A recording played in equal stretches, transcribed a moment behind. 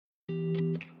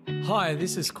Hi,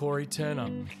 this is Corey Turner,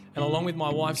 and along with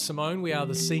my wife Simone, we are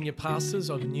the senior pastors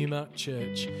of Numa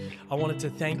Church. I wanted to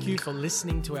thank you for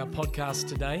listening to our podcast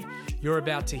today. You're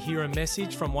about to hear a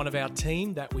message from one of our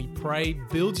team that we pray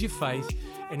builds your faith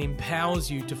and empowers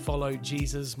you to follow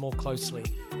Jesus more closely.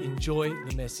 Enjoy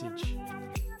the message.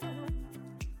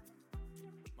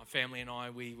 My family and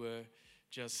I, we were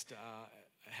just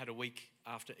had a week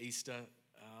after Easter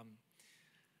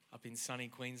up in sunny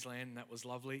Queensland, and that was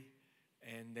lovely.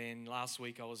 And then last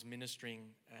week I was ministering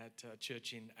at a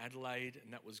church in Adelaide,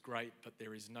 and that was great, but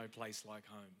there is no place like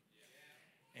home.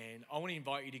 And I want to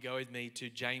invite you to go with me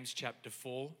to James chapter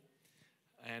 4,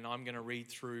 and I'm going to read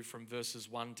through from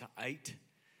verses 1 to 8.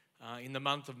 In the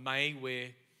month of May, we're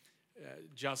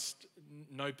just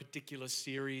no particular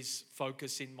series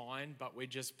focus in mind, but we're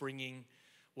just bringing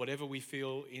whatever we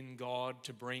feel in God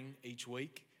to bring each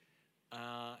week.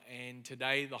 And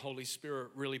today the Holy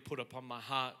Spirit really put upon my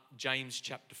heart James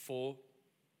chapter 4.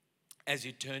 As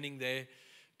you're turning there,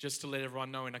 just to let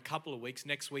everyone know, in a couple of weeks,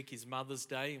 next week is Mother's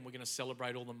Day, and we're going to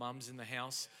celebrate all the mums in the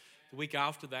house. The week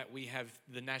after that, we have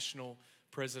the national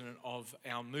president of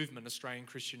our movement, Australian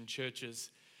Christian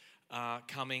Churches,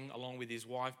 coming along with his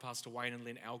wife, Pastor Wayne and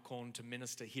Lynn Alcorn, to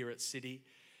minister here at City.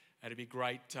 It'd be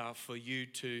great for you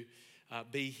to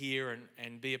be here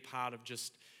and be a part of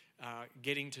just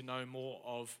getting to know more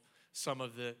of some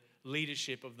of the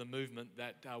leadership of the movement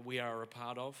that we are a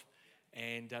part of,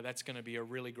 and that's going to be a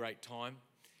really great time.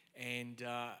 And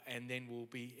then we'll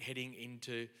be heading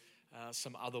into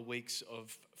some other weeks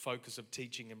of focus of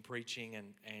teaching and preaching,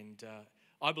 and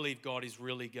I believe God is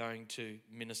really going to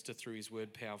minister through His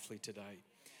word powerfully today.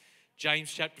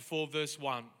 James chapter 4 verse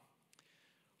 1.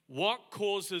 What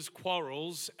causes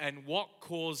quarrels and what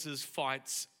causes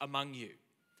fights among you?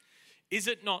 Is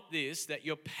it not this, that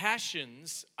your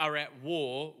passions are at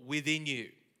war within you?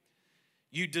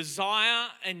 You desire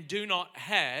and do not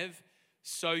have,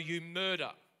 so you murder.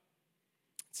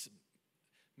 It's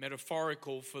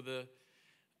metaphorical for the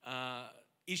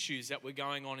issues that were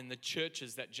going on in the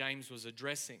churches that James was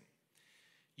addressing.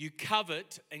 You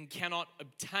covet and cannot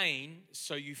obtain,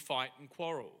 so you fight and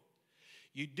quarrel.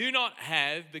 You do not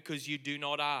have because you do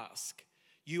not ask.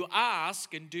 You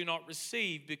ask and do not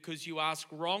receive because you ask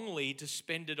wrongly to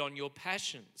spend it on your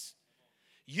passions.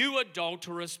 You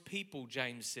adulterous people,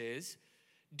 James says,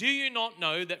 do you not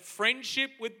know that friendship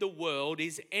with the world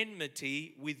is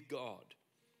enmity with God?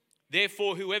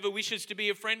 Therefore, whoever wishes to be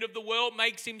a friend of the world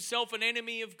makes himself an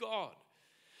enemy of God.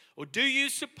 Or do you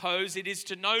suppose it is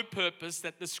to no purpose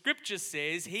that the scripture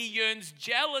says he yearns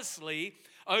jealously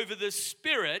over the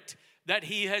Spirit that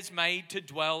he has made to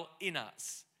dwell in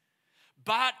us?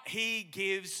 But he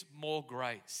gives more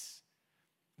grace.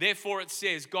 Therefore it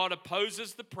says, God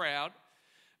opposes the proud,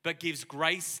 but gives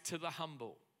grace to the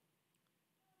humble.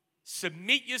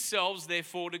 Submit yourselves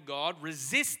therefore to God,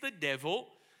 resist the devil,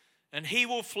 and he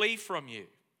will flee from you.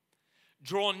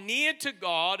 Draw near to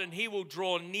God, and he will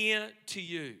draw near to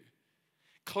you.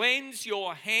 Cleanse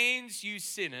your hands, you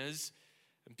sinners,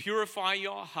 and purify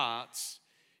your hearts,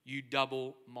 you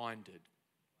double-minded.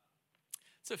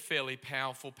 It's a fairly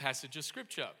powerful passage of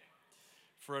scripture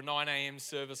for a 9 a.m.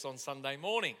 service on Sunday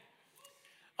morning.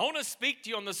 I want to speak to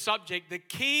you on the subject, the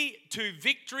key to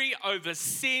victory over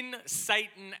sin,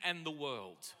 Satan, and the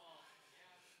world.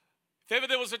 If ever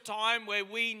there was a time where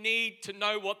we need to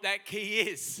know what that key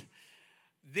is,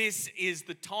 this is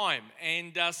the time.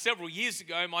 And several years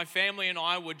ago, my family and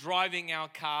I were driving our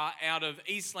car out of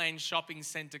Eastland Shopping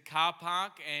Centre car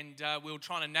park, and we were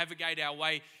trying to navigate our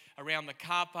way around the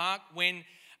car park when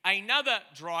another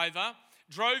driver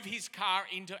drove his car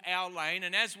into our lane,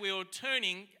 and as we were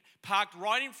turning, parked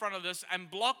right in front of us and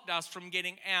blocked us from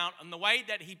getting out. And the way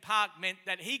that he parked meant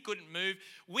that he couldn't move,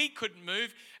 we couldn't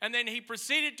move, and then he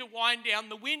proceeded to wind down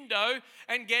the window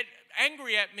and get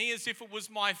angry at me as if it was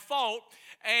my fault.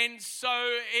 And so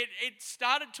it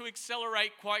started to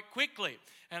accelerate quite quickly,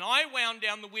 and I wound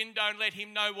down the window and let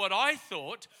him know what I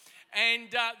thought. And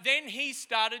then he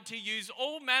started to use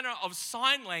all manner of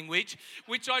sign language,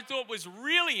 which I thought was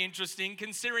really interesting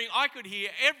considering I could hear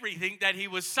everything that he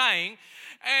was saying.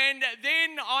 And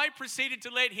then I proceeded to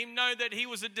let him know that he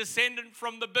was a descendant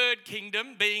from the bird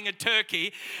kingdom, being a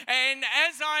turkey. And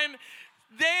as I'm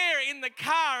there in the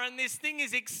car and this thing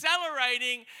is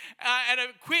accelerating at a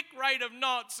quick rate of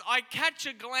knots, I catch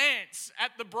a glance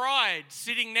at the bride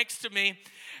sitting next to me,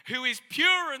 who is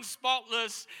pure and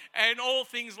spotless and all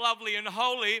things lovely and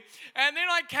holy. And then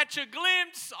I catch a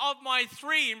glimpse of my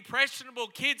 3 impressionable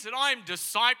kids that I'm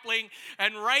discipling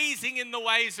and raising in the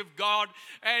ways of God.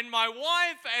 And my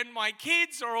wife and my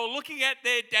kids are all looking at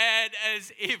their dad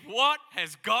as if, what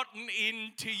has gotten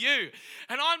into you?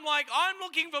 And I'm like, I'm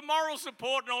looking for moral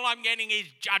support and all I'm getting is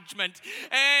judgment.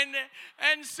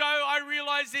 And so I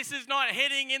realized this is not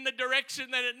heading in the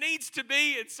direction that it needs to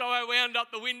be. And so I wound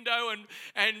up the window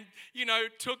and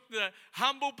took the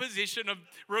humble position of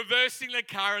reversing the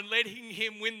car and letting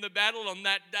him win the battle on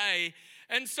that day.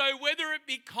 And so whether it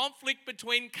be conflict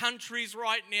between countries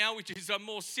right now, which is a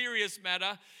more serious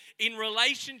matter, in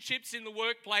relationships in the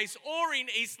workplace or in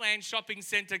Eastland Shopping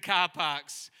Centre car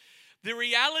parks, the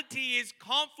reality is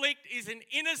conflict is an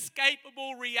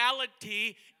inescapable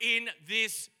reality in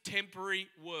this temporary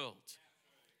world.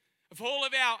 For all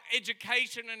of our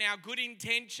education and our good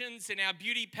intentions and our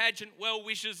beauty pageant well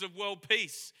wishes of world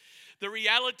peace, the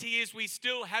reality is we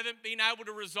still haven't been able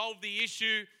to resolve the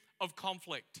issue of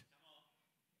conflict.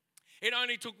 It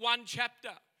only took 1 chapter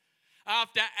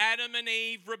after Adam and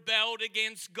Eve rebelled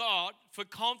against God for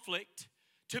conflict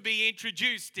to be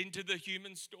introduced into the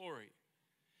human story.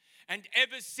 And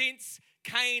ever since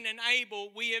Cain and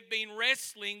Abel, we have been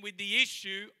wrestling with the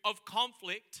issue of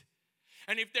conflict.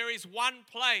 And if there is one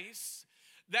place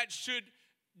that should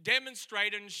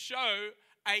demonstrate and show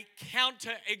a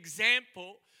counter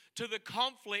example to the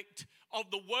conflict of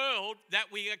the world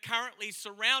that we are currently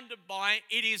surrounded by,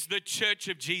 it is the Church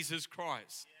of Jesus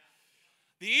Christ.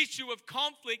 The issue of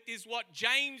conflict is what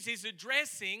James is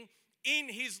addressing in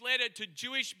his letter to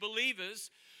Jewish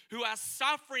believers who are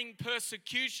suffering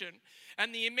persecution,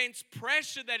 and the immense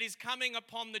pressure that is coming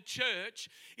upon the church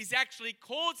is actually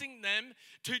causing them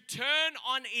to turn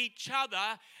on each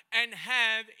other and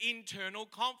have internal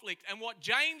conflict. And what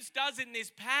James does in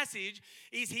this passage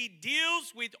is he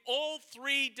deals with all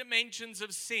 3 dimensions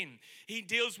of sin. He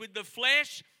deals with the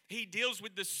flesh, he deals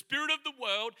with the spirit of the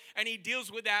world, and he deals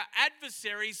with our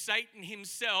adversary, Satan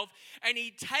himself, and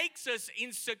he takes us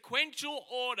in sequential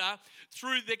order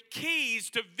through the keys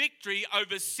to victory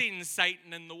over sin,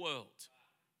 Satan, and the world.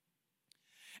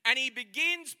 And he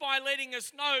begins by letting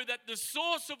us know that the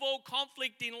source of all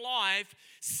conflict in life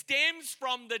stems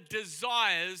from the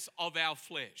desires of our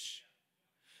flesh.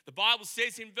 The Bible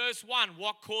says in verse 1,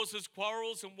 what causes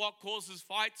quarrels and what causes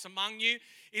fights among you?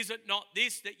 Is it not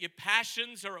this, that your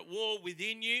passions are at war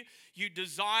within you? You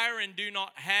desire and do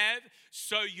not have,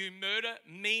 so you murder,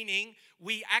 meaning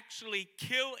we actually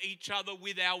kill each other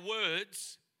with our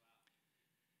words.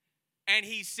 And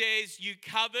he says, you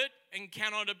covet and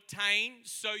cannot obtain,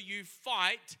 so you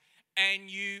fight and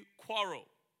you quarrel.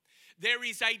 There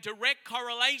is a direct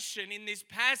correlation in this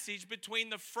passage between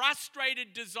the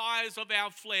frustrated desires of our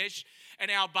flesh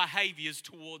and our behaviors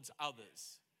towards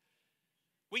others.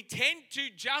 We tend to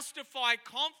justify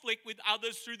conflict with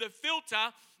others through the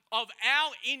filter of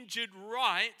our injured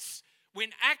rights, when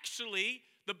actually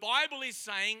the Bible is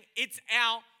saying it's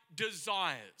our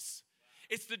desires.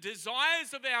 It's the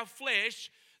desires of our flesh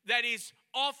that is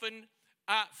often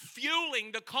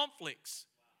fueling the conflicts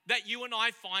that you and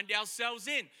I find ourselves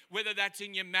in, whether that's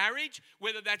in your marriage,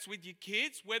 whether that's with your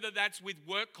kids, whether that's with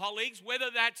work colleagues, whether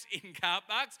that's in car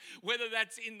parks, whether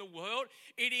that's in the world.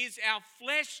 It is our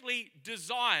fleshly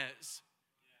desires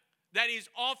that is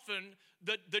often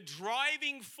the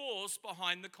driving force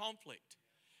behind the conflict.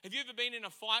 Have you ever been in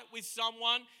a fight with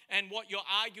someone and what you're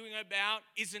arguing about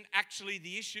isn't actually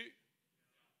the issue?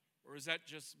 Or is that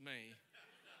just me?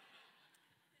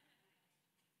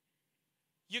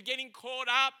 You're getting caught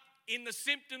up in the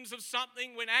symptoms of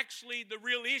something when actually the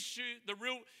real issue, the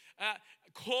real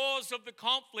cause of the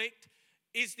conflict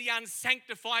is the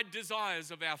unsanctified desires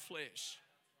of our flesh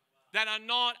that are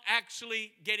not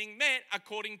actually getting met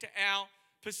according to our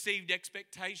perceived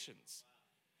expectations.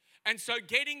 And so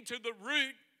getting to the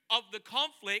root of the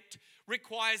conflict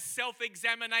requires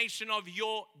self-examination of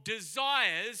your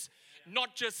desires,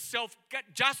 not just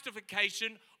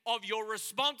self-justification of your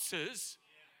responses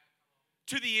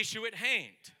to the issue at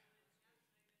hand.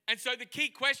 And so the key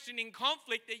question in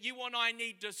conflict that you and I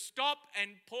need to stop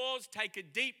and pause, take a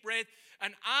deep breath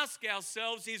and ask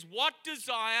ourselves is, what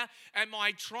desire am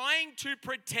I trying to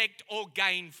protect or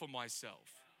gain for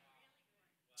myself?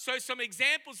 So some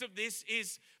examples of this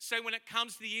is, say, when it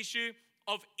comes to the issue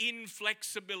of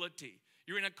inflexibility.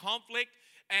 You're in a conflict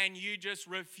and you just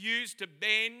refuse to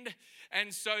bend,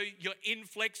 and so you're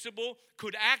inflexible,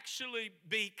 could actually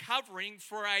be covering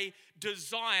for a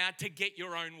desire to get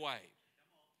your own way.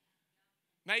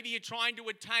 Maybe you're trying to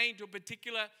attain to a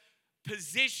particular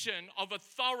position of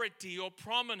authority or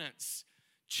prominence,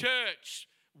 church,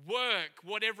 work,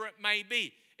 whatever it may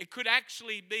be. It could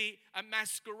actually be a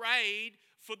masquerade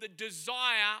for the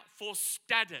desire for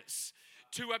status,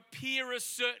 to appear a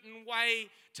certain way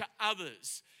to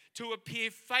others, to appear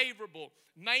favorable.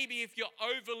 Maybe if you're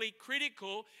overly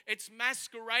critical, it's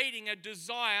masquerading a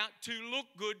desire to look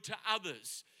good to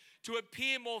others, to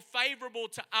appear more favorable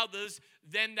to others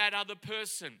than that other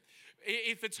person.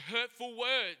 If it's hurtful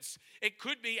words, it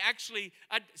could be actually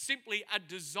simply a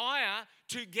desire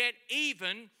to get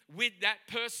even with that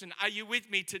person. Are you with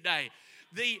me today?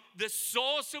 The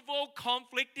source of all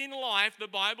conflict in life, the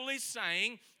Bible is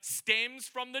saying, stems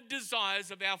from the desires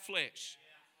of our flesh.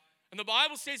 And the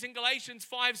Bible says in Galatians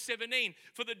 5:17,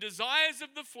 for the desires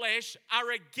of the flesh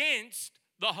are against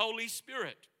the Holy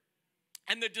Spirit.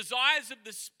 And the desires of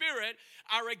the Spirit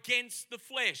are against the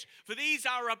flesh. For these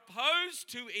are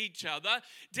opposed to each other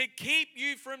to keep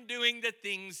you from doing the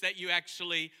things that you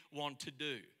actually want to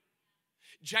do.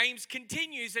 James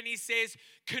continues and he says,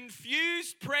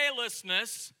 confused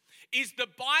prayerlessness is the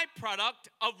byproduct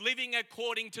of living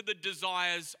according to the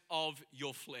desires of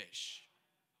your flesh.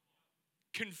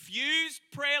 Confused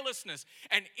prayerlessness,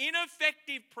 an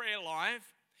ineffective prayer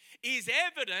life, is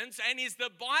evidence and is the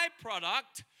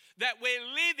byproduct that we're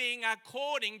living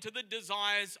according to the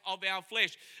desires of our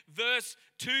flesh. Verse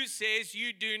 2 says,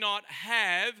 you do not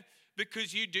have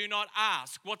because you do not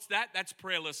ask. What's that? That's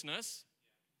prayerlessness.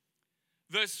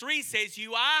 Verse 3 says,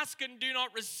 you ask and do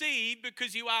not receive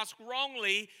because you ask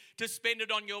wrongly to spend it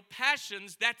on your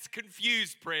passions. That's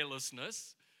confused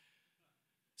prayerlessness.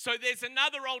 So there's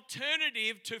another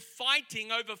alternative to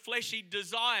fighting over fleshy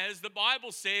desires. The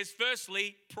Bible says,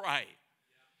 firstly, pray.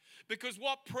 Because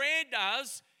what prayer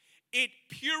does, it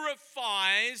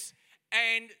purifies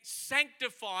and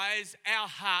sanctifies our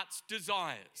heart's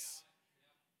desires.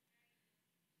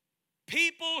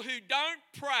 People who don't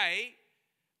pray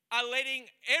are letting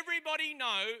everybody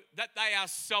know that they are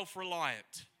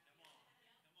self-reliant.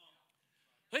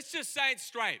 Let's just say it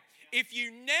straight. If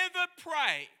you never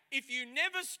pray, if you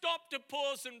never stop to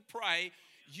pause and pray,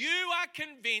 you are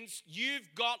convinced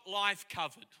you've got life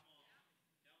covered.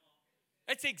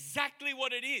 That's exactly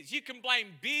what it is. You can blame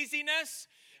busyness.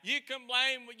 You can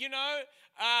blame,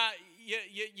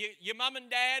 your mum and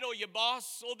dad or your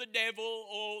boss or the devil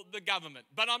or the government.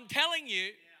 But I'm telling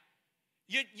you,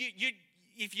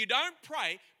 if you don't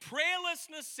pray,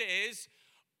 prayerlessness says,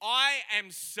 I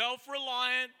am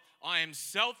self-reliant, I am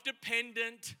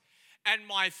self-dependent, and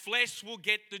my flesh will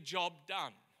get the job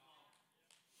done.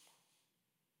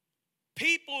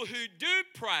 People who do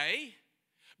pray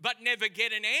but never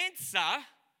get an answer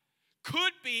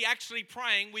could be actually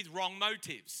praying with wrong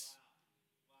motives.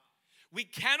 We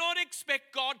cannot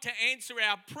expect God to answer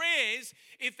our prayers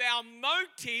if our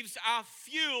motives are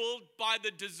fueled by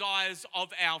the desires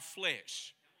of our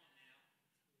flesh.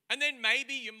 And then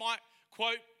maybe you might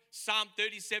quote Psalm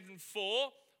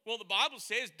 37:4. Well, the Bible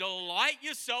says, delight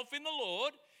yourself in the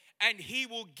Lord and He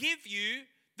will give you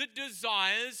the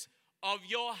desires of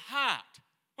your heart.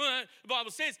 Well, the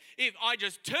Bible says, if I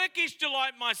just Turkish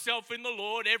delight myself in the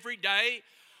Lord every day,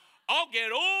 I'll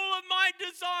get all of my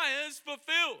desires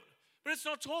fulfilled. But it's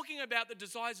not talking about the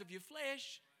desires of your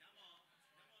flesh.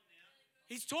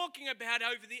 He's talking about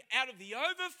out of the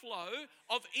overflow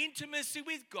of intimacy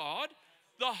with God,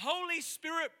 the Holy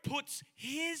Spirit puts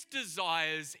His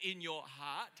desires in your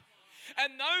heart.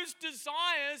 And those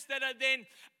desires that are then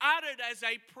uttered as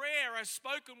a prayer, a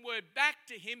spoken word back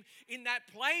to Him in that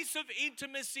place of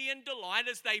intimacy and delight,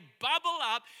 as they bubble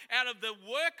up out of the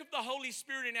work of the Holy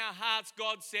Spirit in our hearts,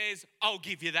 God says, I'll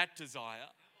give you that desire.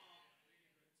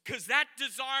 Because that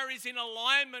desire is in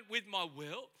alignment with my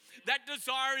will. That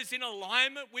desire is in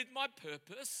alignment with my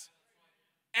purpose.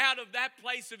 Out of that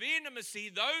place of intimacy,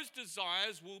 those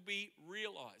desires will be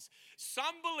realized.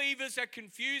 Some believers are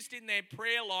confused in their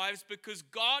prayer lives because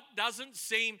God doesn't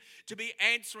seem to be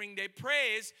answering their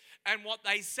prayers. And what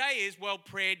they say is, well,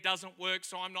 prayer doesn't work,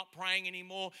 so I'm not praying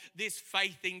anymore. This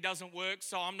faith thing doesn't work,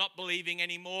 so I'm not believing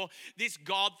anymore. This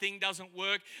God thing doesn't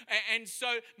work. And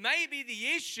so maybe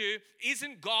the issue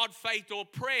isn't God, faith, or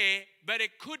prayer, but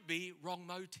it could be wrong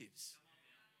motives.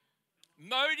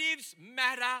 Motives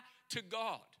matter to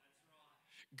God.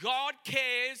 God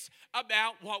cares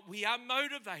about what we are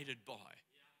motivated by.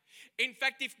 In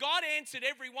fact, if God answered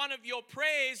every one of your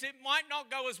prayers, it might not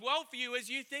go as well for you as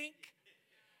you think.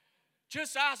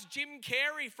 Just ask Jim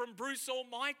Carrey from Bruce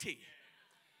Almighty,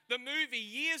 the movie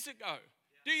years ago.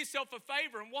 Do yourself a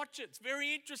favor and watch it. It's a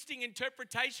very interesting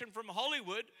interpretation from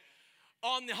Hollywood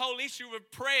on the whole issue of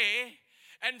prayer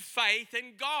and faith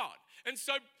and God. And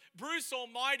so Bruce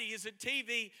Almighty is a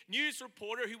TV news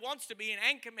reporter who wants to be an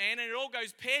anchorman, and it all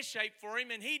goes pear-shaped for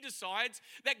him, and he decides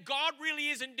that God really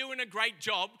isn't doing a great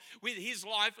job with his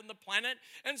life and the planet.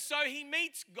 And so he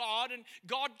meets God, and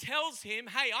God tells him,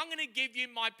 hey, I'm going to give you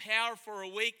my power for a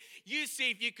week. You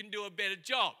see if you can do a better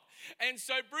job. And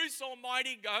so Bruce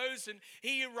Almighty goes and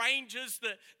he arranges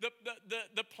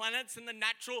the planets and the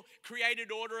natural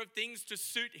created order of things to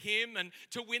suit him and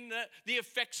to win the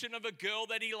affection of a girl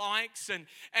that he likes. And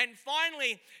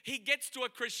finally, he gets to a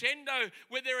crescendo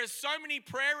where there are so many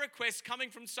prayer requests coming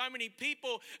from so many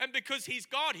people. And because he's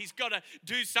God, he's got to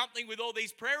do something with all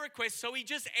these prayer requests. So he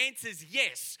just answers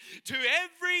yes to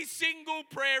every single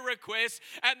prayer request.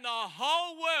 And the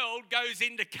whole world goes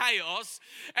into chaos.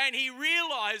 And he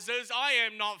realizes, I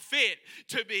am not fit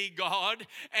to be God.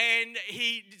 And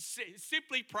he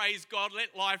simply prays God,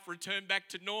 let life return back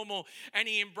to normal. And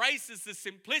he embraces the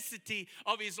simplicity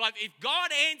of his life. If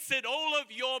God answered all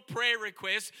of your prayer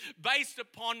requests based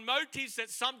upon motives that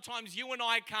sometimes you and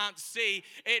I can't see,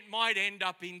 it might end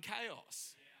up in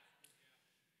chaos.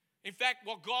 In fact,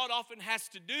 what God often has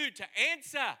to do to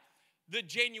answer the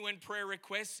genuine prayer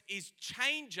requests is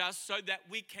change us so that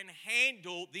we can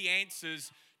handle the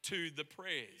answers to the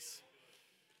prayers.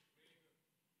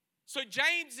 So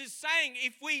James is saying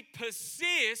if we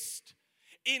persist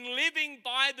in living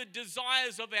by the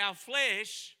desires of our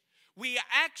flesh, we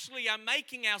actually are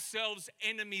making ourselves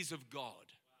enemies of God.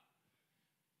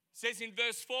 It says in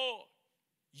verse 4,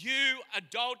 you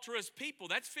adulterous people.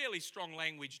 That's fairly strong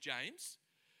language, James,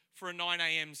 for a 9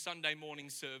 a.m. Sunday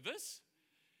morning service.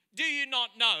 Do you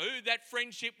not know that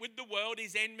friendship with the world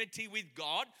is enmity with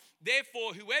God?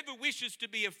 Therefore, whoever wishes to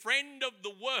be a friend of the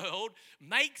world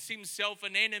makes himself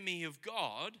an enemy of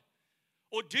God.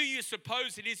 Or do you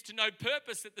suppose it is to no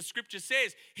purpose that the scripture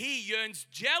says he yearns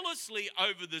jealously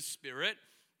over the Spirit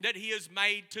that he has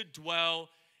made to dwell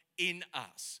in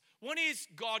us? What is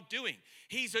God doing?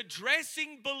 He's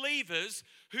addressing believers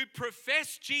who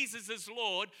profess Jesus as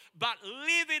Lord, but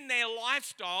live in their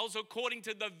lifestyles according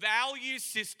to the value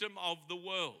system of the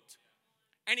world.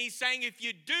 And he's saying if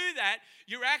you do that,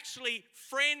 you're actually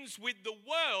friends with the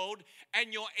world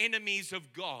and you're enemies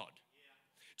of God.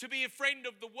 To be a friend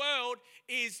of the world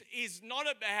is not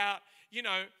about,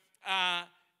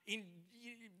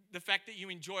 the fact that you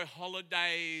enjoy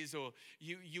holidays or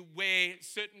you wear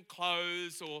certain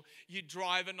clothes or you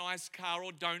drive a nice car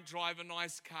or don't drive a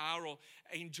nice car or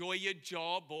enjoy your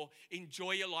job or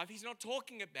enjoy your life. He's not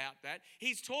talking about that.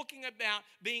 He's talking about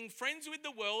being friends with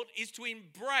the world is to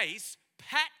embrace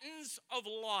patterns of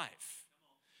life,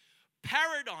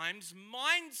 paradigms,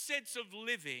 mindsets of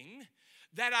living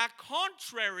that are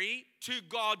contrary to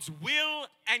God's will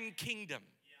and kingdom.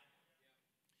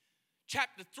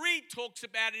 Chapter 3 talks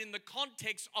about it in the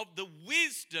context of the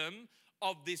wisdom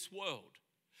of this world.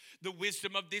 The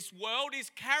wisdom of this world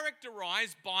is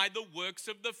characterized by the works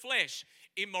of the flesh: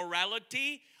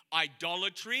 immorality,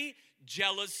 idolatry,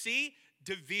 jealousy,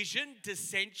 division,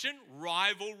 dissension,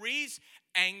 rivalries,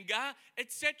 anger,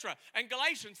 etc. And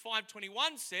Galatians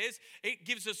 5:21 says, it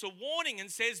gives us a warning and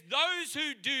says, those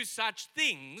who do such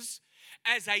things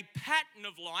as a pattern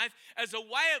of life, as a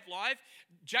way of life,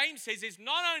 James says is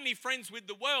not only friends with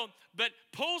the world, but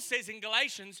Paul says in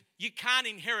Galatians, you can't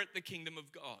inherit the kingdom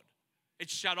of God.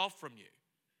 It's shut off from you.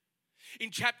 In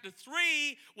chapter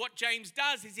 3, what James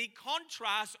does is he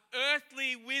contrasts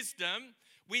earthly wisdom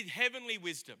with heavenly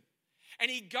wisdom. And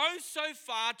he goes so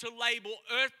far to label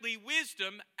earthly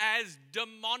wisdom as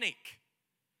demonic,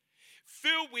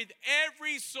 filled with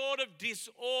every sort of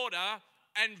disorder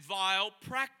and vile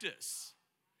practice.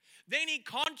 Then he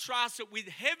contrasts it with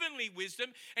heavenly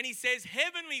wisdom, and he says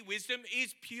heavenly wisdom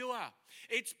is pure,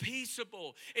 it's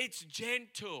peaceable, it's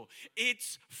gentle,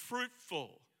 it's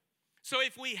fruitful. So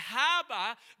if we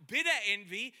harbor bitter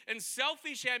envy and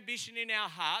selfish ambition in our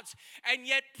hearts and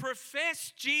yet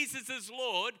profess Jesus as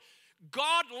Lord,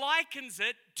 God likens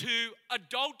it to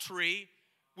adultery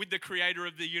with the creator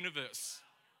of the universe.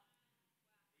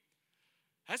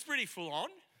 That's pretty full on.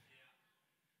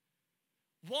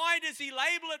 Why does he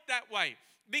label it that way?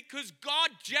 Because God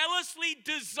jealously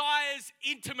desires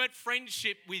intimate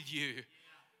friendship with you.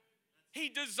 He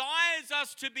desires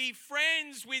us to be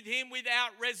friends with him without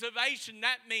reservation.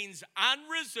 That means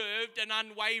unreserved and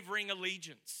unwavering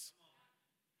allegiance.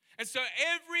 And so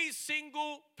every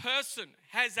single person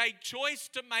has a choice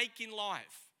to make in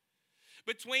life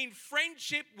between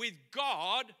friendship with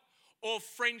God or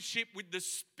friendship with the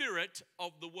spirit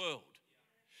of the world.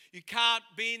 You can't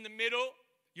be in the middle.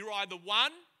 You're either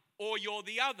one or you're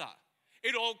the other.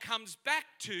 It all comes back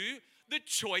to the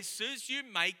choices you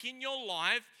make in your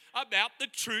life about the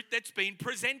truth that's been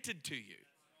presented to you.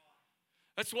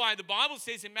 That's why the Bible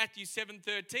says in Matthew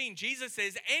 7:13, Jesus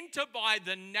says, enter by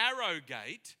the narrow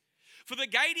gate, for the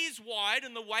gate is wide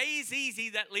and the way is easy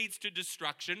that leads to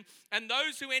destruction, and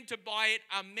those who enter by it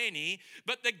are many,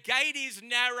 but the gate is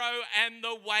narrow and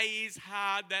the way is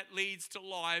hard that leads to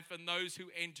life, and those who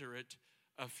enter it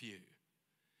are few.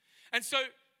 And so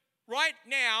right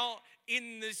now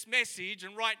in this message,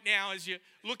 and right now as you're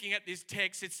looking at this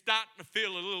text, it's starting to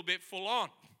feel a little bit full on.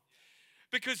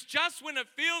 Because just when it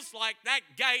feels like that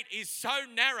gate is so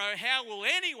narrow, how will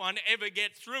anyone ever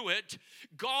get through it?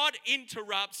 God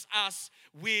interrupts us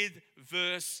with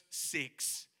verse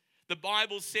 6. The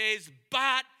Bible says,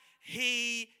 but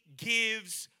he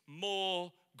gives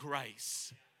more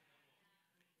grace.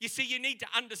 You see, you need to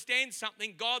understand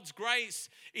something. God's grace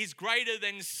is greater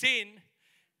than sin,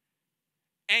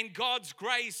 and God's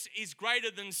grace is greater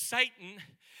than Satan,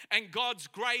 and God's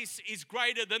grace is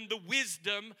greater than the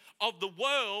wisdom of the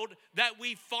world that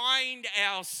we find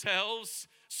ourselves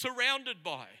surrounded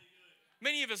by.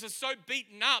 Many of us are so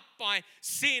beaten up by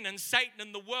sin and Satan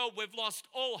and the world, we've lost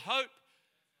all hope.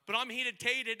 But I'm here to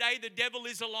tell you today, the devil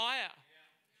is a liar.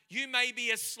 You may be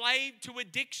a slave to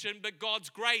addiction, but God's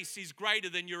grace is greater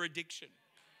than your addiction.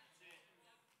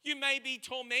 You may be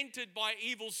tormented by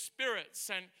evil spirits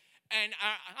and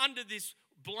are under this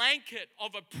blanket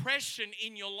of oppression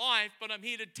in your life, but I'm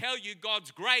here to tell you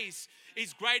God's grace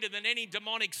is greater than any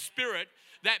demonic spirit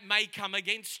that may come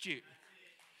against you.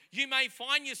 You may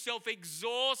find yourself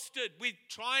exhausted with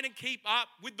trying to keep up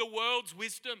with the world's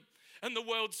wisdom and the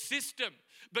world's system,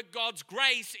 but God's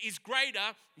grace is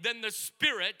greater than the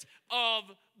spirit of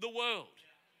the world.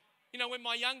 You know, when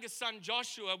my youngest son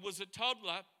Joshua was a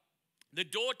toddler, the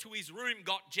door to his room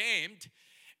got jammed,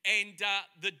 and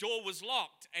the door was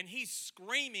locked, and he's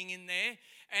screaming in there.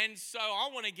 And so I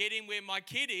want to get in where my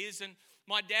kid is, and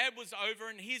my dad was over,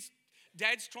 and his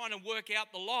dad's trying to work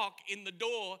out the lock in the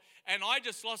door, and I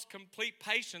just lost complete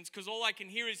patience because all I can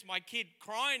hear is my kid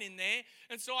crying in there.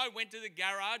 And so I went to the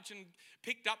garage and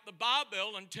picked up the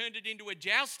barbell and turned it into a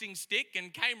jousting stick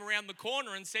and came around the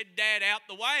corner and said, Dad, out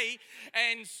the way.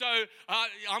 And so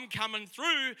I'm coming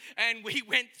through, and we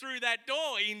went through that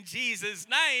door in Jesus'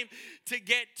 name to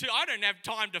get to, I don't have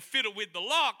time to fiddle with the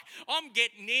lock. I'm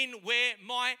getting in where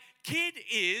my kid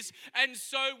is. And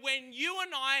so when you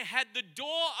and I had the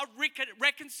door of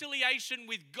reconciliation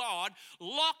with God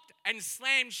locked and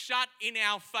slammed shut in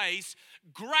our face,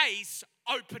 grace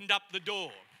opened up the door.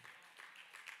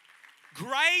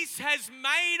 Grace has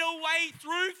made a way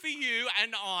through for you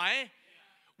and I,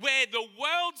 where the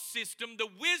world system, the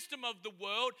wisdom of the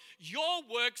world, your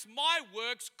works, my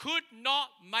works could not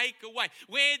make a way.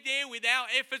 We're there with our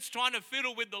efforts trying to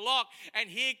fiddle with the lock, and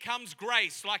here comes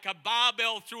grace like a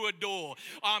barbell through a door.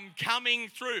 I'm coming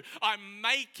through. I'm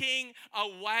making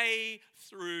a way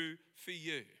through for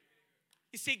you.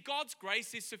 You see, God's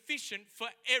grace is sufficient for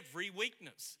every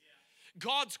weakness.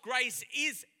 God's grace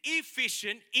is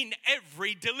efficient in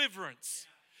every deliverance.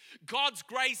 God's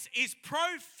grace is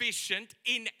proficient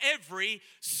in every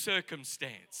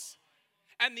circumstance.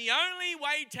 And the only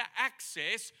way to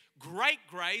access great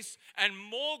grace and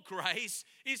more grace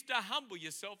is to humble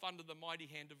yourself under the mighty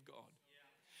hand of God.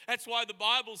 That's why the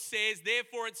Bible says,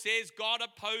 therefore it says, God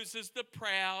opposes the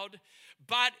proud,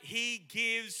 but he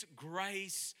gives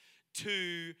grace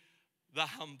to the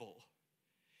humble.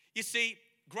 You see,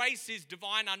 grace is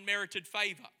divine unmerited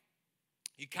favor.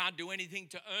 You can't do anything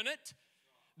to earn it.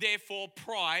 Therefore,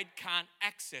 pride can't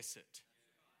access it.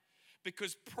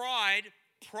 Because pride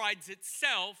prides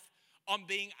itself on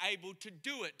being able to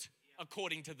do it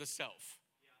according to the self.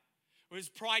 Whereas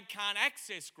pride can't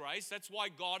access grace, that's why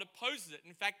God opposes it.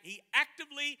 In fact, he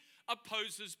actively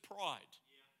opposes pride.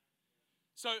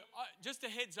 So just a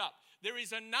heads up, there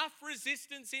is enough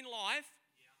resistance in life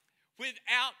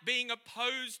without being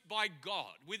opposed by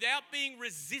God, without being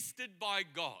resisted by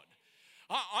God.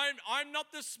 I'm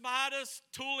not the smartest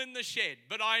tool in the shed,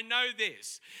 but I know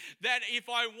this, that if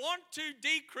I want to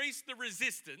decrease the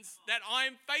resistance that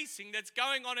I'm facing that's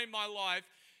going on in my life,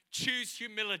 choose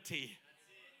humility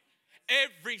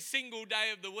every single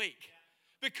day of the week,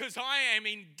 because I am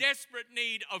in desperate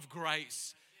need of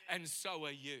grace, and so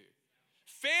are you.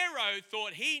 Pharaoh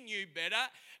thought he knew better,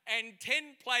 and 10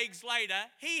 plagues later,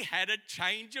 he had a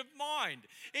change of mind.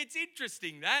 It's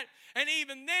interesting that. And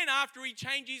even then, after he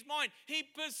changed his mind, he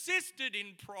persisted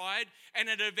in pride, and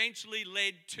it eventually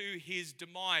led to his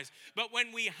demise. But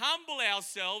when we humble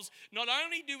ourselves, not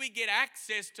only do we get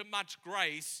access to much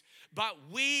grace, but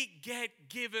we get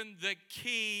given the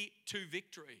key to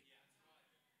victory.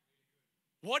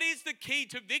 What is the key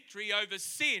to victory over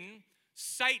sin,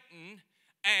 Satan,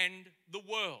 and the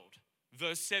world?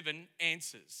 Verse 7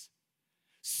 answers.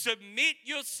 Submit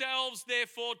yourselves,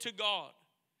 therefore, to God.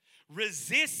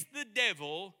 Resist the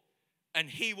devil, and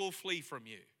he will flee from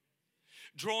you.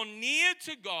 Draw near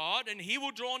to God, and he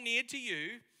will draw near to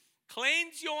you.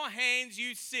 Cleanse your hands,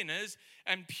 you sinners,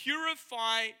 and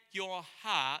purify your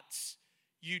hearts,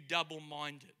 you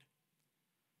double-minded.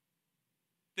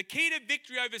 The key to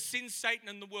victory over sin, Satan,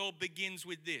 and the world begins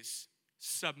with this: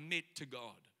 submit to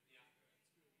God.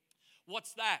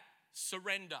 What's that?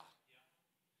 Surrender.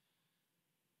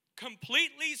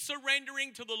 Completely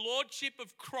surrendering to the lordship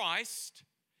of Christ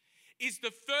is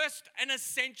the first and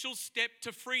essential step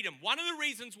to freedom. One of the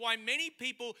reasons why many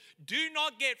people do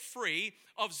not get free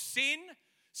of sin,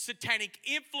 satanic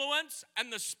influence,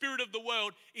 and the spirit of the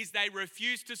world is they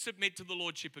refuse to submit to the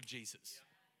lordship of Jesus.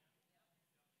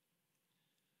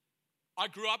 I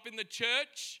grew up in the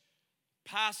church,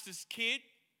 pastor's kid,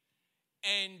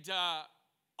 and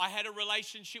I had a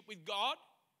relationship with God.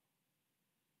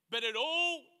 But it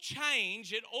all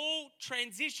changed, it all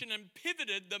transitioned and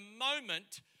pivoted the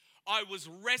moment I was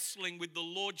wrestling with the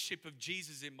lordship of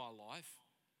Jesus in my life,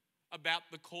 about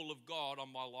the call of God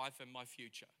on my life and my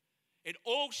future. It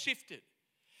all shifted.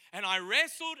 And I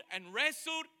wrestled and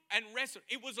wrestled and wrestled.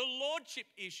 It was a lordship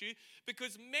issue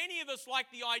because many of us like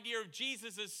the idea of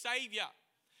Jesus as Savior.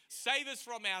 Save us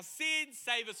from our sins,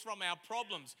 save us from our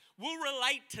problems. We'll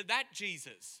relate to that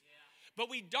Jesus. But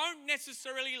we don't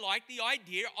necessarily like the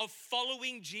idea of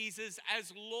following Jesus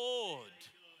as Lord.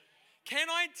 Can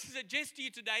I suggest to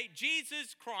you today,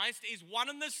 Jesus Christ is one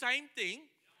and the same thing.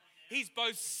 He's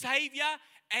both Savior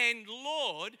and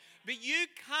Lord, but you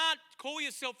can't call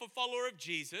yourself a follower of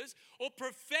Jesus or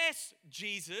profess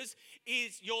Jesus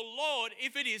is your Lord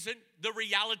if it isn't the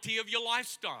reality of your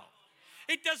lifestyle.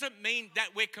 It doesn't mean that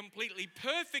we're completely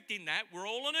perfect in that. We're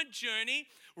all on a journey.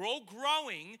 We're all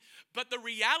growing. But the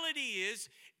reality is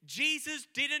Jesus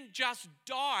didn't just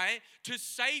die to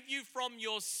save you from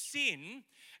your sin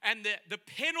and the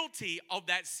penalty of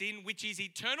that sin, which is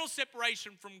eternal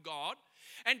separation from God,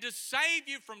 and to save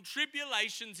you from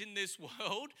tribulations in this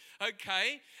world,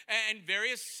 okay, and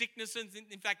various sicknesses.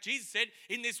 In fact, Jesus said,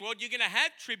 in this world you're going to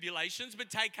have tribulations, but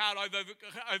take heart,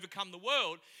 overcome the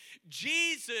world.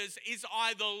 Jesus is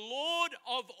either Lord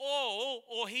of all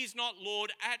or he's not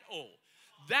Lord at all.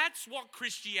 That's what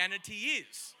Christianity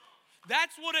is.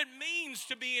 That's what it means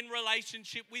to be in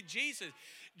relationship with Jesus.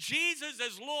 Jesus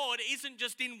as Lord isn't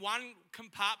just in one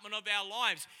compartment of our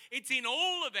lives. It's in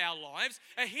all of our lives.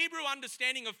 A Hebrew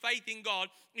understanding of faith in God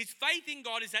is faith in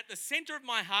God is at the center of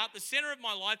my heart, the center of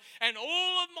my life, and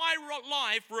all of my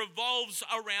life revolves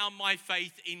around my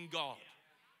faith in God.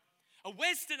 A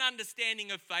Western understanding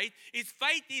of faith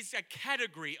is a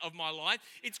category of my life.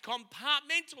 It's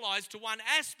compartmentalized to one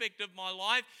aspect of my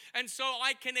life. And so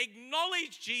I can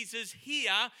acknowledge Jesus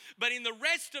here, but in the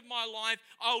rest of my life,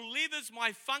 I'll live as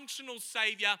my functional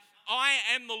Savior. I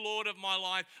am the Lord of my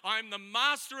life. I am the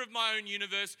master of my own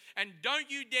universe. And don't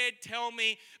you dare tell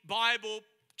me, Bible,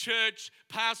 church,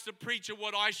 pastor, preacher,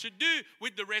 what I should do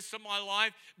with the rest of my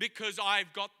life because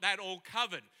I've got that all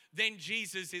covered. Then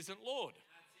Jesus isn't Lord.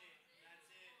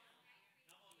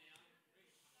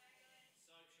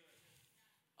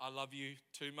 I love you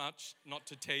too much not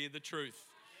to tell you the truth.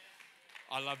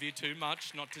 I love you too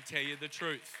much not to tell you the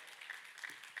truth.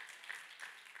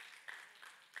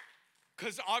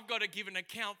 Because I've got to give an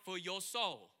account for your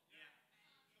soul.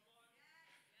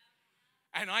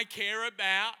 And I care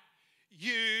about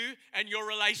you and your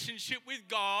relationship with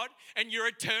God and your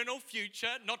eternal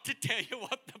future, not to tell you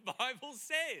what the Bible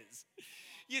says.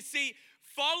 You see,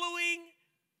 following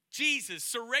Jesus,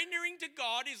 surrendering to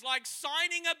God, is like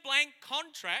signing a blank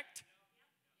contract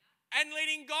and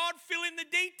letting God fill in the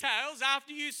details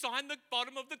after you sign the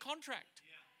bottom of the contract.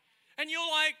 And you're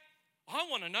like, I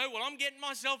want to know what I'm getting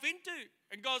myself into.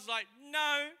 And God's like,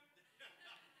 no,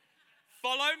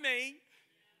 follow me.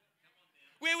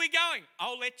 Where are we going?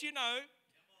 I'll let you know.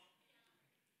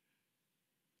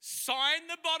 Sign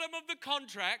the bottom of the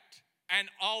contract and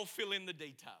I'll fill in the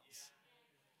details.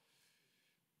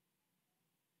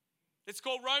 It's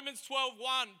called Romans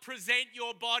 12:1. Present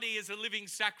your body as a living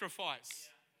sacrifice,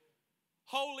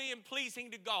 holy and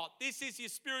pleasing to God. This is your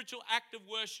spiritual act of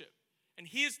worship. And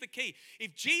here's the key.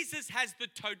 If Jesus has the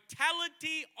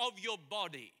totality of your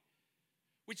body,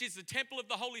 which is the temple of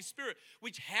the Holy Spirit,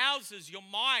 which houses your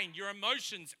mind, your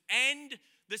emotions, and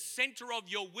the center of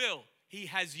your will, he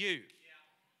has you.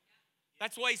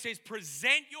 That's why he says,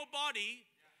 present your body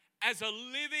as a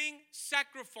living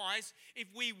sacrifice. If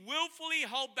we willfully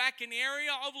hold back an area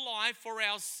of life for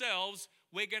ourselves,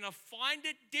 we're going to find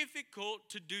it difficult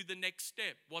to do the next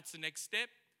step. What's the next step?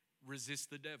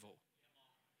 Resist the devil.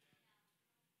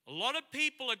 A lot of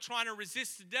people are trying to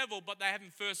resist the devil, but they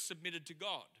haven't first submitted to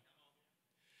God.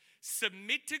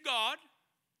 Submit to God,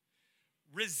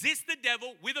 resist the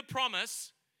devil with a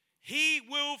promise, he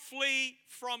will flee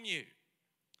from you.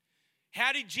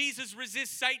 How did Jesus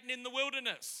resist Satan in the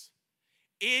wilderness?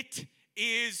 It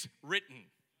is written.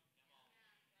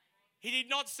 He did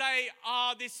not say,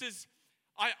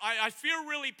 I feel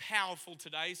really powerful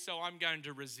today, so I'm going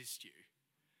to resist you.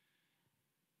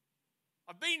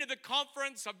 I've been to the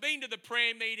conference, I've been to the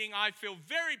prayer meeting, I feel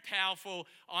very powerful,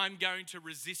 I'm going to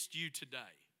resist you today.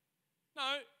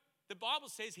 No, the Bible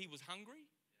says he was hungry,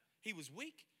 he was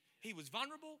weak, he was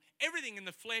vulnerable. Everything in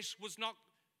the flesh was not,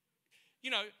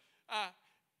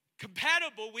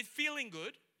 compatible with feeling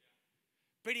good.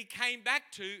 But he came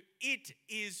back to, it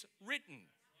is written.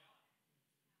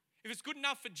 If it's good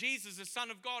enough for Jesus, the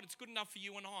Son of God, it's good enough for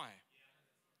you and I.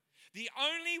 The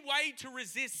only way to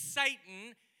resist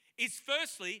Satan is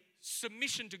firstly,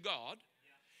 submission to God.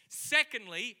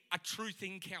 Secondly, a truth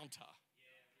encounter.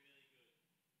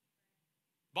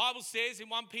 Bible says in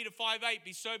 1 Peter 5:8,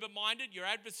 be sober-minded. Your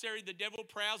adversary, the devil,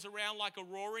 prowls around like a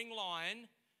roaring lion,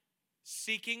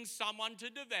 seeking someone to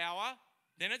devour.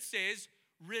 Then it says,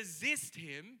 resist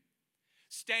him,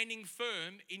 standing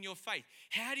firm in your faith.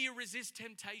 How do you resist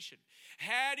temptation?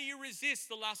 How do you resist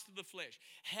the lust of the flesh?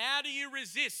 How do you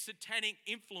resist satanic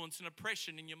influence and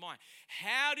oppression in your mind?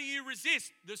 How do you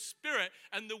resist the spirit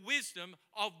and the wisdom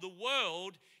of the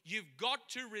world? You've got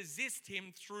to resist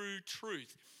him through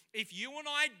truth. If you and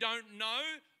I don't know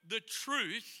the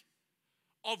truth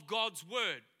of God's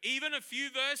word, even a few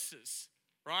verses,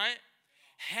 right?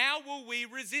 How will we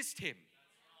resist him?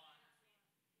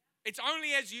 It's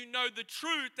only as you know the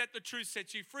truth that the truth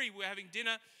sets you free. We're having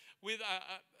dinner with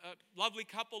a lovely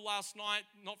couple last night,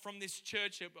 not from this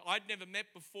church. I'd never met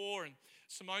before, and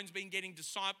Simone's been getting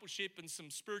discipleship and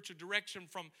some spiritual direction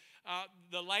from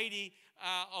the lady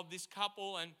of this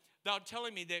couple, and they were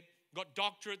telling me they've got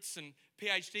doctorates and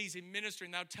PhDs in ministry,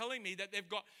 and they were telling me that they've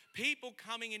got people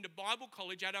coming into Bible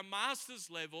college at a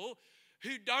master's level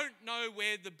who don't know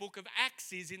where the book of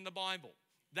Acts is in the Bible.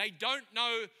 They don't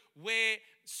know where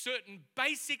certain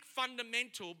basic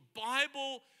fundamental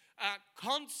Bible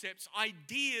concepts,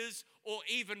 ideas, or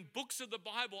even books of the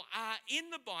Bible are in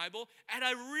the Bible at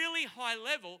a really high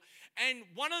level. And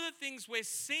one of the things we're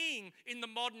seeing in the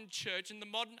modern church, in the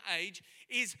modern age,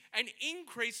 is an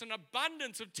increase, an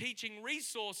abundance of teaching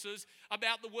resources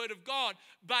about the Word of God,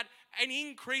 but an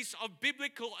increase of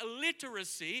biblical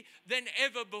illiteracy than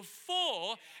ever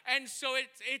before. And so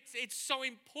it's so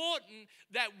important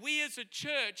that we as a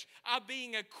church are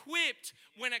being equipped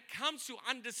when it comes to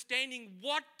understanding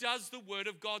what does the Word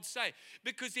of God say.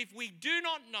 Because if we do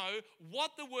not know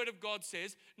what the Word of God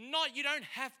says, you don't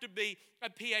have to be a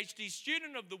PhD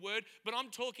student of the Word, but I'm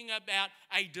talking about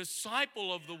a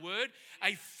disciple of the Word,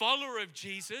 a follower of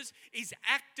Jesus, is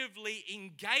actively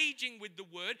engaging with the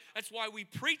Word. That's why we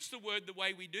preach the Word the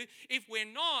way we do. If we're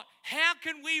not, how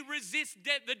can we resist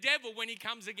the devil when he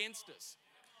comes against us?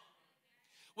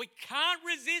 We can't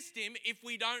resist him if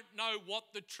we don't know what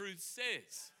the truth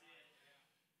says.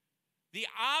 The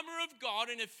armor of God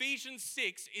in Ephesians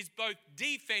 6 is both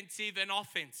defensive and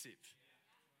offensive.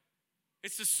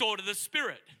 It's the sword of the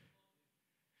Spirit.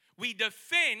 We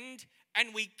defend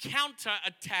and we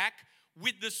counterattack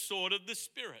with the sword of the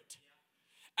Spirit.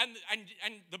 And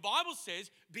the Bible says,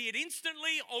 be it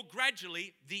instantly or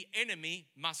gradually, the enemy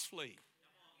must flee.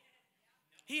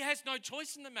 He has no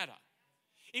choice in the matter.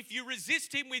 If you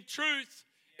resist him with truth,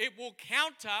 it will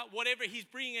counter whatever he's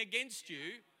bringing against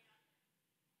you,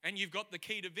 and you've got the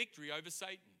key to victory over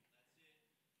Satan.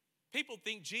 People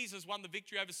think Jesus won the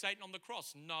victory over Satan on the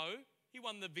cross. No, he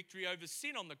won the victory over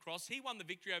sin on the cross. He won the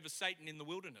victory over Satan in the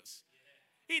wilderness.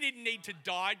 He didn't need to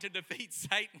die to defeat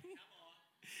Satan.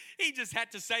 He just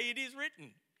had to say it is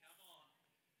written.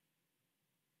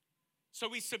 So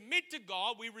we submit to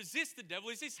God, we resist the devil.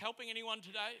 Is this helping anyone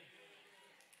today?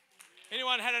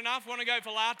 Anyone had enough? Want to go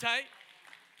for latte?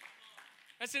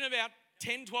 That's in about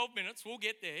 10, 12 minutes. We'll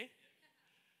get there.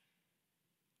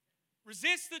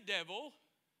 Resist the devil,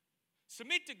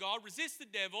 submit to God, resist the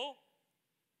devil,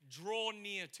 draw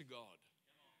near to God.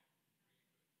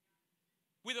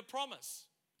 With a promise,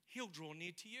 he'll draw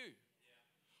near to you.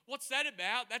 What's that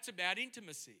about? That's about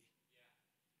intimacy.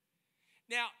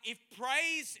 Now, if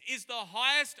praise is the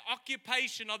highest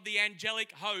occupation of the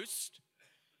angelic host,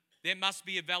 there must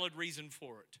be a valid reason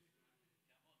for it.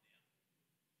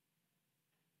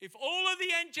 If all of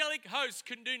the angelic hosts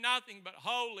can do nothing but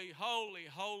holy, holy,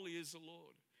 holy is the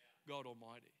Lord, God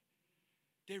Almighty,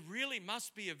 there really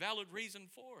must be a valid reason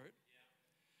for it.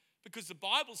 Because the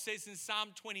Bible says in Psalm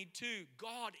 22,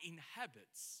 God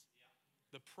inhabits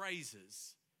the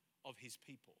praises of his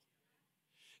people.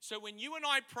 So when you and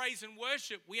I praise and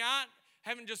worship, we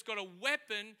haven't just got a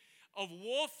weapon of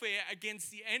warfare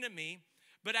against the enemy,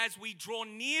 but as we draw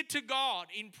near to God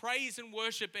in praise and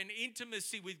worship and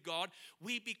intimacy with God,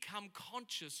 we become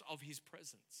conscious of his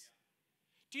presence.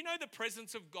 Do you know the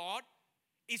presence of God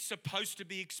is supposed to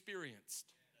be experienced?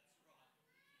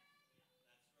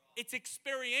 It's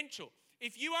experiential.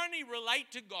 If you only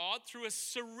relate to God through a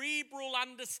cerebral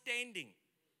understanding,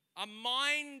 a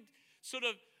mind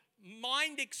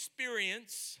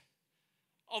experience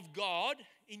of God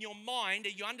in your mind,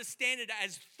 and you understand it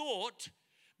as thought,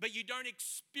 but you don't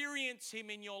experience him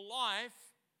in your life,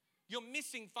 you're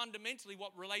missing fundamentally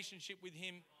what relationship with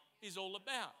him is all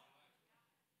about.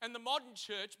 And the modern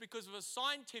church, because of a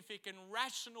scientific and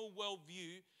rational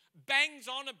worldview, bangs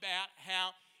on about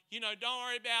how, don't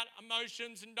worry about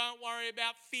emotions and don't worry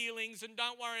about feelings and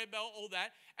don't worry about all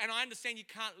that. And I understand you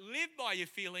can't live by your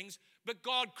feelings, but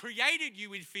God created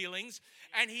you with feelings,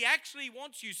 and he actually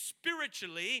wants you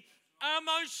spiritually,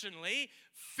 emotionally,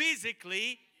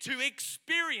 physically to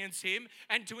experience him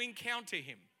and to encounter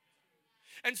him.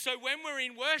 And so when we're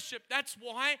in worship, that's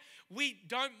why we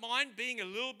don't mind being a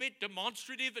little bit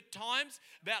demonstrative at times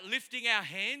about lifting our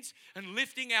hands and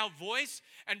lifting our voice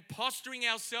and posturing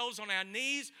ourselves on our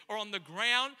knees or on the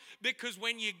ground, because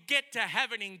when you get to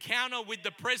have an encounter with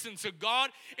the presence of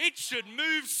God, it should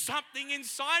move something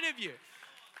inside of you.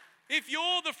 If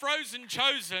you're the frozen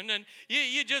chosen and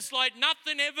you're just like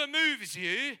nothing ever moves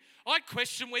you, I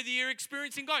question whether you're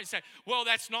experiencing God. You say, well,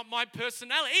 that's not my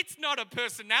personality. It's not a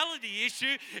personality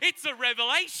issue. It's a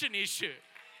revelation issue.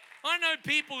 I know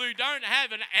people who don't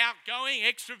have an outgoing,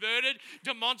 extroverted,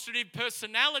 demonstrative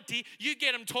personality. You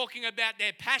get them talking about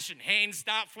their passion. Hands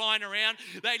start flying around.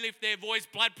 They lift their voice.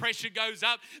 Blood pressure goes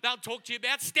up. They'll talk to you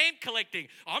about stamp collecting.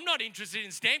 I'm not interested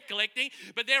in stamp collecting,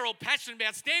 but they're all passionate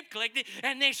about stamp collecting,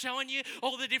 and they're showing you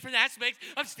all the different aspects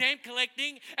of stamp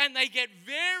collecting, and they get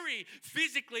very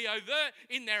physically overt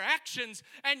in their actions,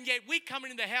 and yet we come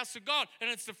into the house of God,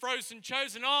 and it's the frozen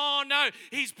chosen. Oh, no,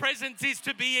 his presence is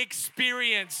to be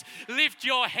experienced. Lift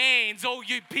your hands, all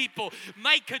you people.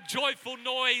 Make a joyful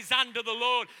noise unto the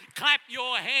Lord. Clap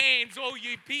your hands, all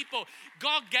you people.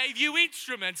 God gave you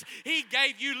instruments. He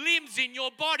gave you limbs in your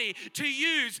body to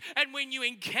use. And when you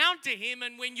encounter him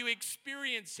and when you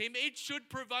experience him, it should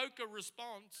provoke a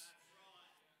response.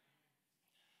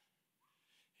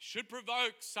 It should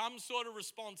provoke some sort of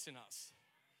response in us.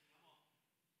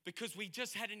 Because we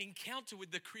just had an encounter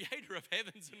with the creator of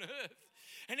heavens and earth.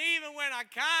 And even when I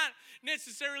can't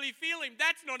necessarily feel him,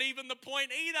 that's not even the point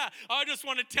either. I just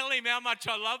want to tell him how much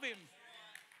I love him.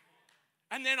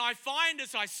 And then I find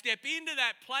as I step into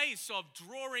that place of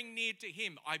drawing near to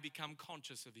him, I become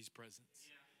conscious of his presence.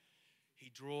 He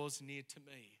draws near to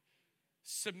me.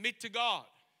 Submit to God.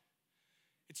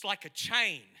 It's like a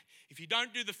chain. If you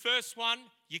don't do the first one,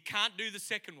 you can't do the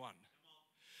second one.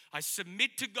 I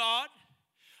submit to God.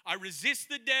 I resist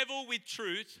the devil with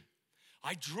truth.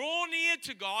 I draw near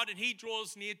to God and he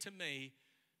draws near to me,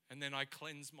 and then I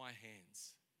cleanse my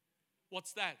hands.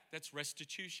 What's that? That's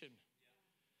restitution.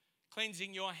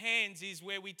 Cleansing your hands is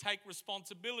where we take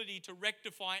responsibility to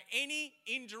rectify any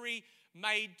injury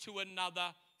made to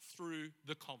another through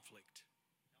the conflict.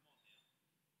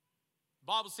 The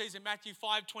Bible says in Matthew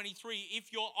 5:23,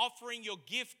 if you're offering your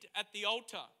gift at the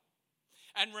altar,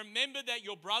 and remember that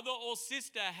your brother or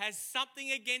sister has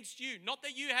something against you. Not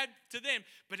that you have to them,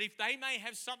 but if they may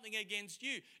have something against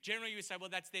you. Generally you say, well,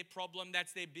 that's their problem,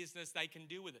 that's their business, they can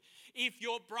deal with it. If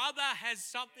your brother has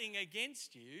something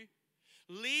against you,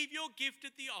 leave your gift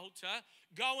at the altar,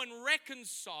 go and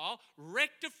reconcile,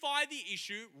 rectify the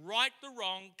issue, right the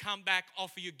wrong, come back,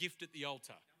 offer your gift at the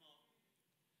altar.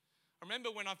 I remember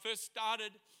when I first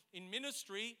started in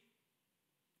ministry,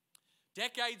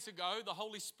 decades ago, the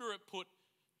Holy Spirit put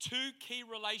 2 key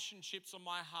relationships on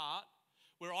my heart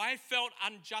where I felt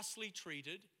unjustly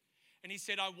treated. And he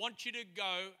said, I want you to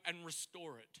go and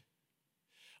restore it.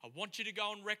 I want you to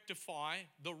go and rectify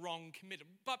the wrong committed.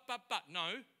 But,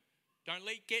 no. Don't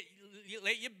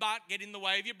let your butt get in the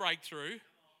way of your breakthrough.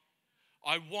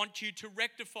 I want you to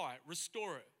rectify it,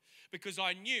 restore it. Because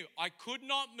I knew I could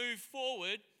not move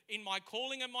forward in my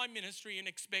calling and my ministry and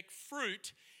expect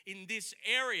fruit in this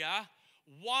area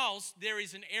whilst there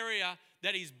is an area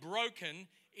that is broken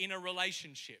in a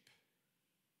relationship.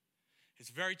 It's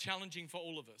very challenging for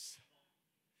all of us.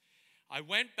 I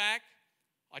went back,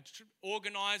 I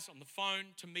organized on the phone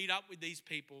to meet up with these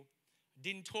people. I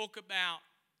didn't talk about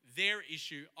their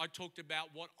issue. I talked about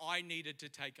what I needed to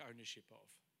take ownership of.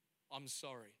 I'm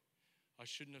sorry. I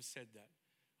shouldn't have said that.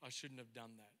 I shouldn't have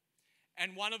done that.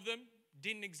 And one of them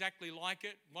didn't exactly like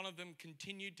it. One of them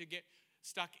continued to get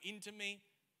stuck into me.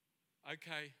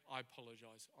 Okay, I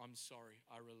apologize. I'm sorry.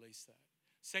 I released that.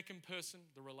 Second person,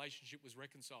 the relationship was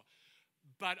reconciled.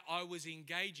 But I was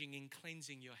engaging in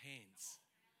cleansing your hands.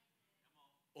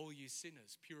 All you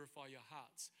sinners, purify your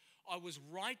hearts. I was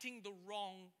righting the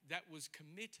wrong that was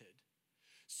committed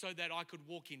so that I could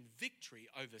walk in victory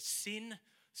over sin,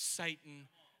 Satan,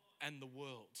 and the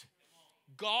world.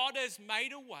 God has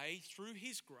made a way through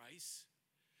His grace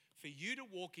for you to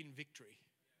walk in victory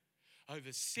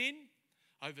over sin,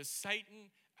 over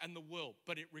Satan, and the world.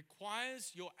 But it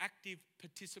requires your active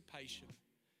participation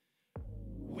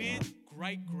with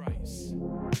great grace.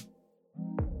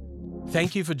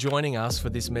 Thank you for joining us for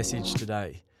this message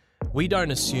today. We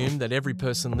don't assume that every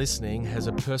person listening has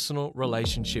a personal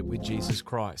relationship with Jesus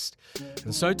Christ.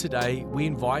 And so today, we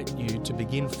invite you to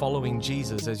begin following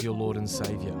Jesus as your Lord and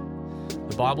Savior.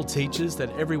 The Bible teaches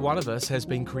that every one of us has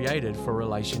been created for a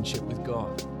relationship with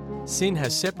God. Sin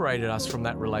has separated us from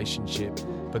that relationship,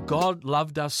 but God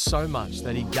loved us so much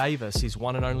that He gave us His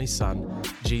one and only Son,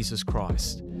 Jesus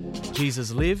Christ.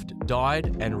 Jesus lived,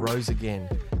 died, and rose again,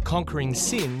 conquering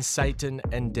sin, Satan,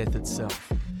 and death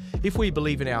itself. If we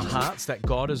believe in our hearts that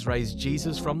God has raised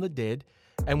Jesus from the dead,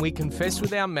 and we confess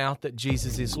with our mouth that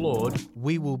Jesus is Lord,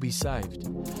 we will be saved.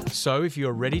 So if you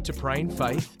are ready to pray in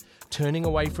faith, turning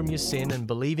away from your sin and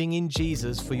believing in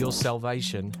Jesus for your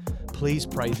salvation, please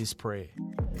pray this prayer.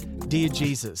 Dear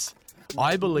Jesus,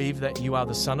 I believe that you are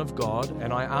the Son of God,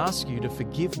 and I ask you to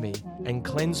forgive me and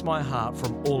cleanse my heart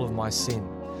from all of my sin.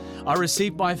 I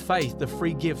receive by faith the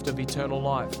free gift of eternal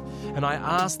life, and I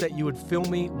ask that you would fill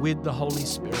me with the Holy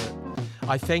Spirit.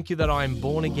 I thank you that I am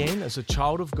born again as a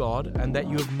child of God and that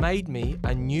you have made me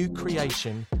a new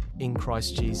creation in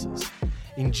Christ Jesus.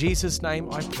 In Jesus'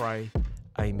 name I pray,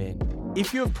 amen.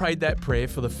 If you have prayed that prayer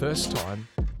for the first time,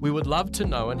 we would love to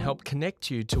know and help connect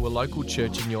you to a local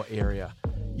church in your area.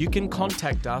 You can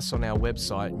contact us on our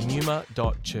website,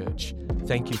 numa.church.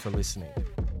 Thank you for listening.